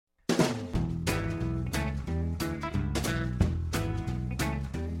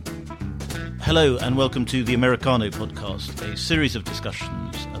Hello and welcome to the Americano podcast, a series of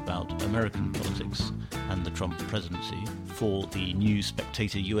discussions about American politics and the Trump presidency for the new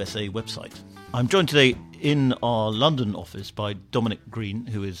Spectator USA website. I'm joined today in our London office by Dominic Green,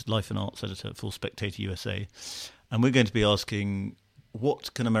 who is Life and Arts Editor for Spectator USA, and we're going to be asking,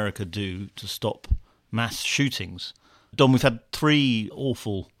 what can America do to stop mass shootings? Dom, we've had three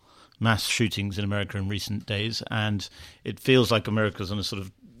awful mass shootings in America in recent days, and it feels like America's on a sort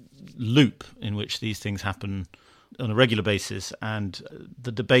of loop in which these things happen on a regular basis, and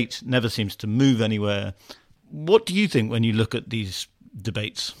the debate never seems to move anywhere. What do you think when you look at these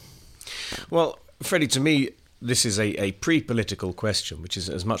debates? Well, Freddie, to me, this is a pre-political question, which is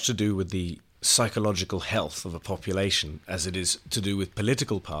as much to do with the psychological health of a population as it is to do with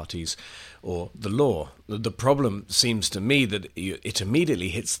political parties or the law. The problem seems to me that it immediately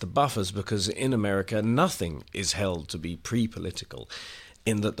hits the buffers, because in America nothing is held to be pre-political,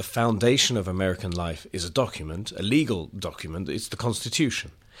 in that the foundation of American life is a document, a legal document. It's the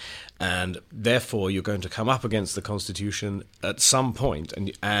Constitution. And therefore you're going to come up against the Constitution at some point,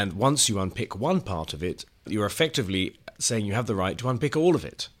 and once you unpick one part of it, you're effectively saying you have the right to unpick all of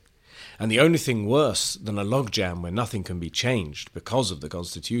it. And the only thing worse than a logjam where nothing can be changed because of the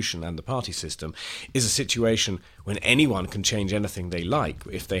Constitution and the party system is a situation when anyone can change anything they like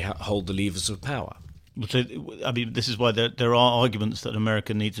if they hold the levers of power. I mean, this is why there are arguments that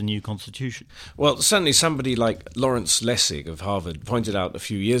America needs a new constitution. Well, certainly somebody like Lawrence Lessig of Harvard pointed out a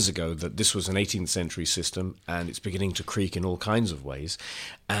few years ago that this was an 18th century system and it's beginning to creak in all kinds of ways.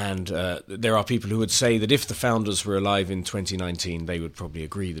 And there are people who would say that if the founders were alive in 2019, they would probably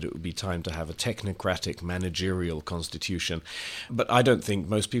agree that it would be time to have a technocratic managerial constitution. But I don't think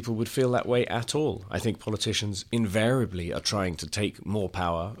most people would feel that way at all. I think politicians invariably are trying to take more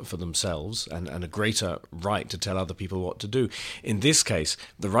power for themselves and a greater right to tell other people what to do. In this case,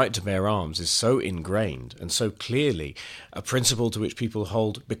 the right to bear arms is so ingrained and so clearly a principle to which people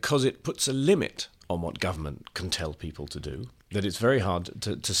hold because it puts a limit on what government can tell people to do, that it's very hard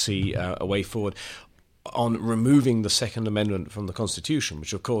to see a way forward on removing the Second Amendment from the Constitution,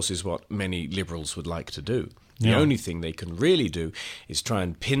 which of course is what many liberals would like to do. The only thing they can really do is try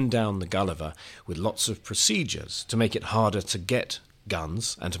and pin down the Gulliver with lots of procedures to make it harder to get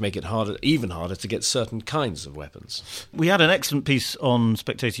guns and to make it even harder to get certain kinds of weapons. We had an excellent piece on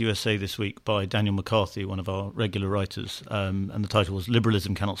Spectator USA this week by Daniel McCarthy, one of our regular writers, and the title was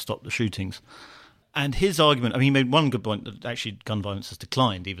 "Liberalism Cannot Stop the Shootings." And his argument, I mean, he made one good point, that actually gun violence has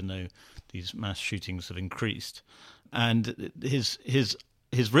declined, even though these mass shootings have increased. And his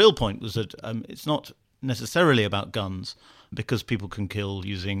real point was that it's not necessarily about guns, because people can kill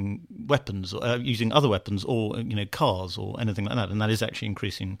using weapons, or using other weapons, or cars, or anything like that, and that is actually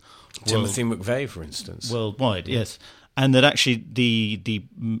increasing. Timothy McVeigh, for instance, worldwide, yes, and that actually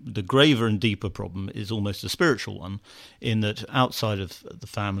the graver and deeper problem is almost a spiritual one, in that outside of the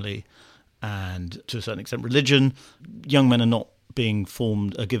family and to a certain extent religion, young men are not being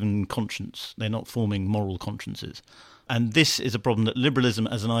formed a given conscience. They're not forming moral consciences. And this is a problem that liberalism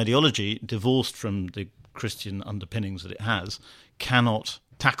as an ideology, divorced from the Christian underpinnings that it has, cannot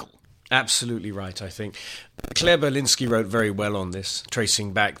tackle. Absolutely right, I think. Claire Berlinski wrote very well on this,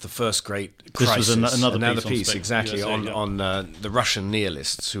 tracing back the first great crisis. This was another piece exactly, USA, on the Russian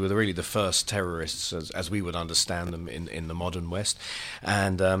nihilists, who were really the first terrorists, as we would understand them in the modern West.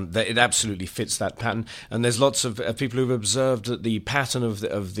 And it absolutely fits that pattern. And there's lots of people who've observed that the pattern of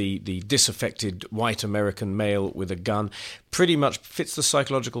the disaffected white American male with a gun pretty much fits the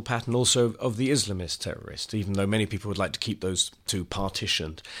psychological pattern also of the Islamist terrorist, even though many people would like to keep those two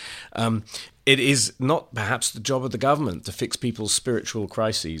partitioned. It is not perhaps the job of the government to fix people's spiritual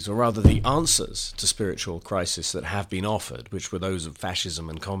crises, or rather the answers to spiritual crises that have been offered, which were those of fascism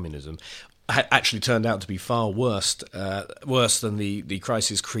and communism, actually turned out to be far worse than the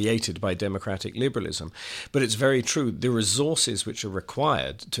crisis created by democratic liberalism. But it's very true, the resources which are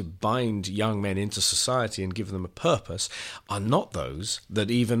required to bind young men into society and give them a purpose are not those that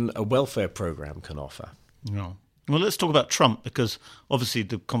even a welfare program can offer. No. Well, let's talk about Trump, because obviously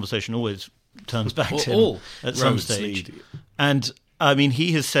the conversation always turns back to him at some stage. And I mean,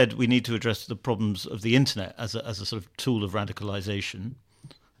 he has said we need to address the problems of the internet as a sort of tool of radicalization.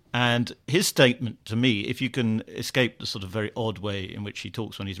 And his statement to me, if you can escape the sort of very odd way in which he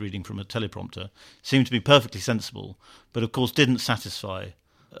talks when he's reading from a teleprompter, seemed to be perfectly sensible, but of course didn't satisfy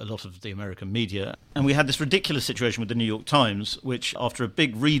a lot of the American media. And we had this ridiculous situation with the New York Times, which, after a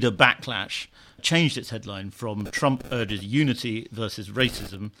big reader backlash, changed its headline from "Trump urges unity versus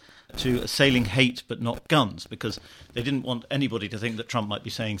racism" to "Assailing hate but not guns," because they didn't want anybody to think that Trump might be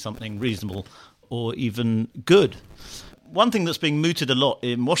saying something reasonable or even good. One thing that's being mooted a lot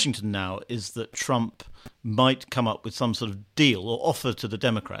in Washington now is that Trump might come up with some sort of deal or offer to the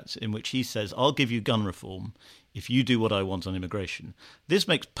Democrats in which he says, I'll give you gun reform if you do what I want on immigration. This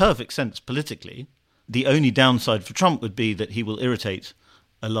makes perfect sense politically. The only downside for Trump would be that he will irritate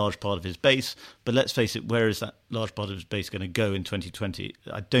a large part of his base. But let's face it, where is that large part of his base going to go in 2020?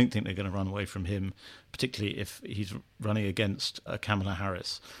 I don't think they're going to run away from him, particularly if he's running against Kamala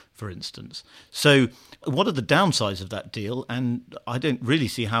Harris, for instance. So what are the downsides of that deal? And I don't really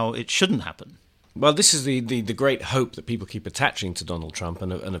see how it shouldn't happen. Well, this is the great hope that people keep attaching to Donald Trump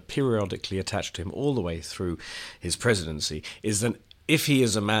and have periodically attached to him all the way through his presidency, is that if he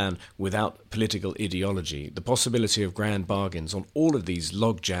is a man without political ideology, the possibility of grand bargains on all of these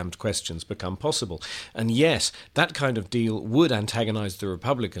log-jammed questions become possible. And yes, that kind of deal would antagonize the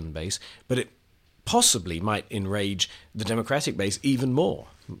Republican base, but it possibly might enrage the Democratic base even more,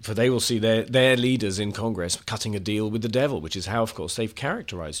 for they will see their leaders in Congress cutting a deal with the devil, which is how, of course, they've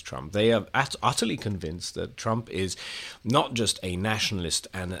characterized Trump. They are utterly convinced that Trump is not just a nationalist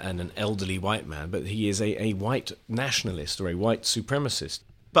and an elderly white man, but he is a white nationalist or a white supremacist.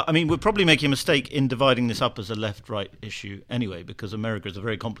 But, I mean, we're probably making a mistake in dividing this up as a left-right issue anyway, because America is a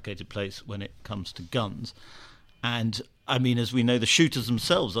very complicated place when it comes to guns. And, I mean, as we know, the shooters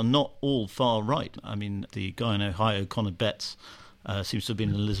themselves are not all far right. I mean, the guy in Ohio, Connor Betts, seems to have been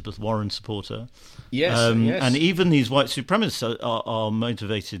an Elizabeth Warren supporter. Yes. And even these white supremacists are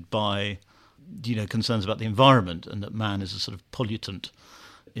motivated by, concerns about the environment and that man is a sort of pollutant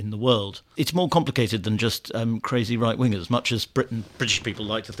in the world. It's more complicated than just crazy right-wingers, much as British people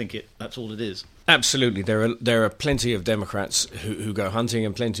like to think that's all it is. Absolutely. There are plenty of Democrats who go hunting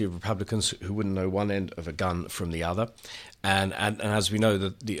and plenty of Republicans who wouldn't know one end of a gun from the other. And as we know,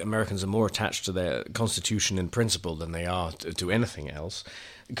 the Americans are more attached to their constitution in principle than they are to anything else.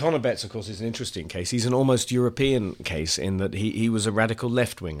 Connor Betts, of course, is an interesting case. He's an almost European case in that he was a radical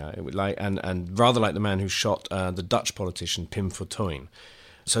left-winger, and rather like the man who shot the Dutch politician Pim Fortuyn.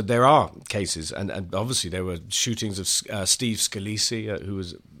 So there are cases, and obviously there were shootings of Steve Scalise, who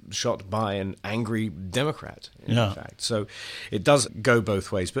was shot by an angry Democrat, in fact. So it does go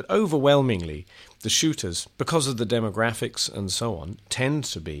both ways. But overwhelmingly, the shooters, because of the demographics and so on, tend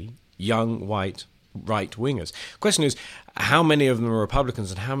to be young, white, right-wingers. The question is, how many of them are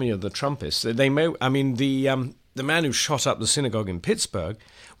Republicans and how many are the Trumpists? The man who shot up the synagogue in Pittsburgh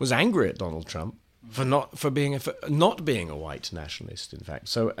was angry at Donald Trump for not being a white nationalist, in fact.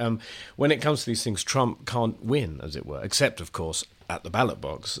 So when it comes to these things, Trump can't win, as it were, except, of course, at the ballot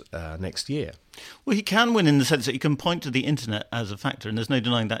box next year. Well, he can win in the sense that he can point to the internet as a factor, and there's no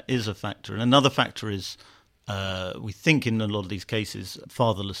denying that is a factor. And another factor is, we think in a lot of these cases,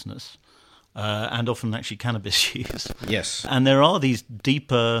 fatherlessness, and often actually cannabis use. Yes. And there are these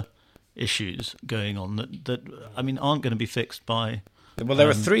deeper issues going on that aren't going to be fixed by... Well, there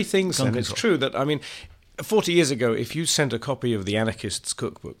are three things, and it's true that, 40 years ago, if you sent a copy of the Anarchist's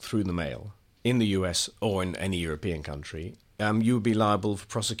Cookbook through the mail in the US or in any European country, you would be liable for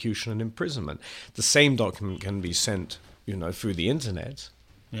prosecution and imprisonment. The same document can be sent, through the internet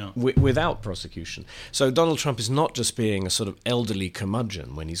without prosecution. So Donald Trump is not just being a sort of elderly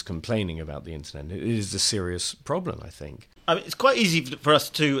curmudgeon when he's complaining about the internet. It is a serious problem, I think. It's quite easy for us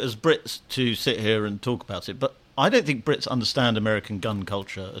as Brits to sit here and talk about it, but I don't think Brits understand American gun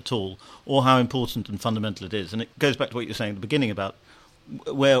culture at all, or how important and fundamental it is. And it goes back to what you were saying at the beginning about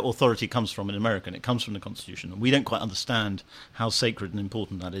where authority comes from in America, and it comes from the Constitution. And we don't quite understand how sacred and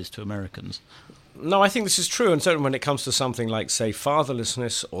important that is to Americans. No, I think this is true, and certainly when it comes to something like, say,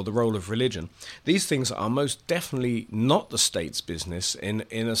 fatherlessness or the role of religion, these things are most definitely not the state's business in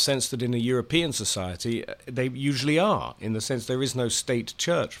a sense that in a European society they usually are, in the sense there is no state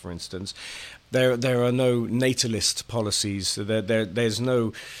church, for instance. There are no natalist policies. There's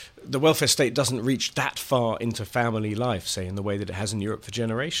no... The welfare state doesn't reach that far into family life, say, in the way that it has in Europe for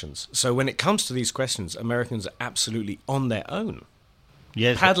generations. So when it comes to these questions, Americans are absolutely on their own.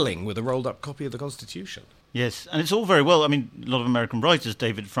 Yes. Paddling with a rolled-up copy of the Constitution. Yes, and it's all very well. A lot of American writers,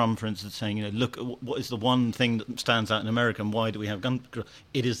 David Frum, for instance, saying, look, what is the one thing that stands out in America and why do we have guns?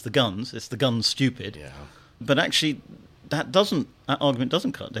 It is the guns. It's the guns, stupid. Yeah. But actually, that argument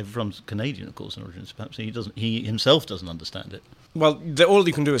doesn't cut. David Frum's Canadian, of course, in origin, so perhaps he himself doesn't understand it. Well, all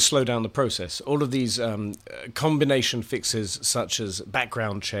you can do is slow down the process. All of these combination fixes, such as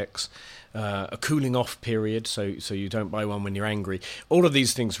background checks, a cooling off period, so you don't buy one when you're angry. All of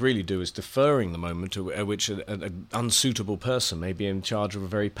these things really do is deferring the moment at which an unsuitable person may be in charge of a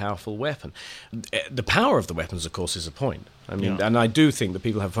very powerful weapon. The power of the weapons, of course, is a point. And I do think that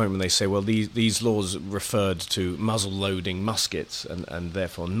people have a point when they say, well, these laws referred to muzzle-loading muskets bullets and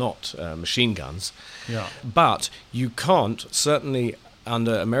therefore not machine guns. Yeah. But you can't, certainly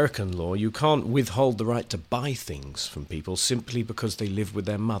under American law, you can't withhold the right to buy things from people simply because they live with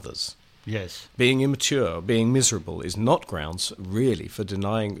their mothers. Yes. Being immature, being miserable is not grounds, really, for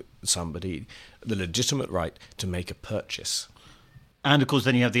denying somebody the legitimate right to make a purchase. And, of course,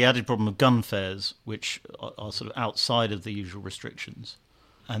 then you have the added problem of gun fairs, which are sort of outside of the usual restrictions.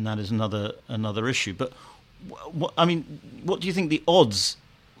 And that is another issue. But, what do you think the odds,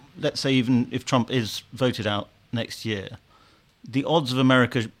 let's say even if Trump is voted out next year, the odds of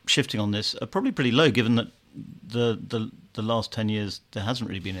America shifting on this are probably pretty low, given that the last 10 years there hasn't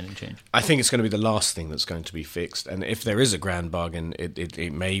really been any change? I think it's going to be the last thing that's going to be fixed, and if there is a grand bargain,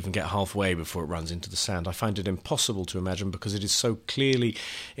 it may even get halfway before it runs into the sand. I find it impossible to imagine because it is so clearly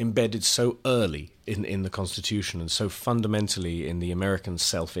embedded so early in the Constitution and so fundamentally in the American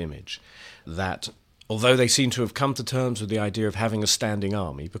self-image that although they seem to have come to terms with the idea of having a standing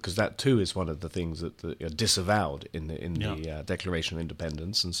army, because that too is one of the things that are disavowed in the Declaration of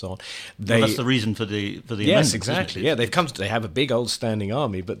Independence and so on. That's the reason for the yes, exactly. Yeah, they have a big old standing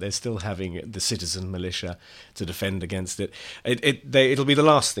army, but they're still having the citizen militia to defend against it. It'll be the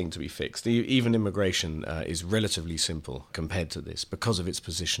last thing to be fixed. Even immigration is relatively simple compared to this because of its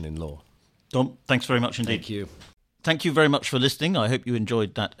position in law. Dom, thanks very much indeed. Thank you. Thank you very much for listening. I hope you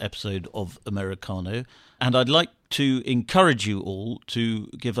enjoyed that episode of Americano. And I'd like to encourage you all to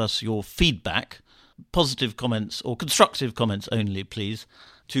give us your feedback, positive comments or constructive comments only, please,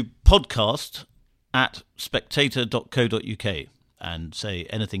 to podcast@spectator.co.uk and say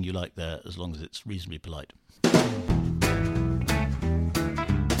anything you like there as long as it's reasonably polite.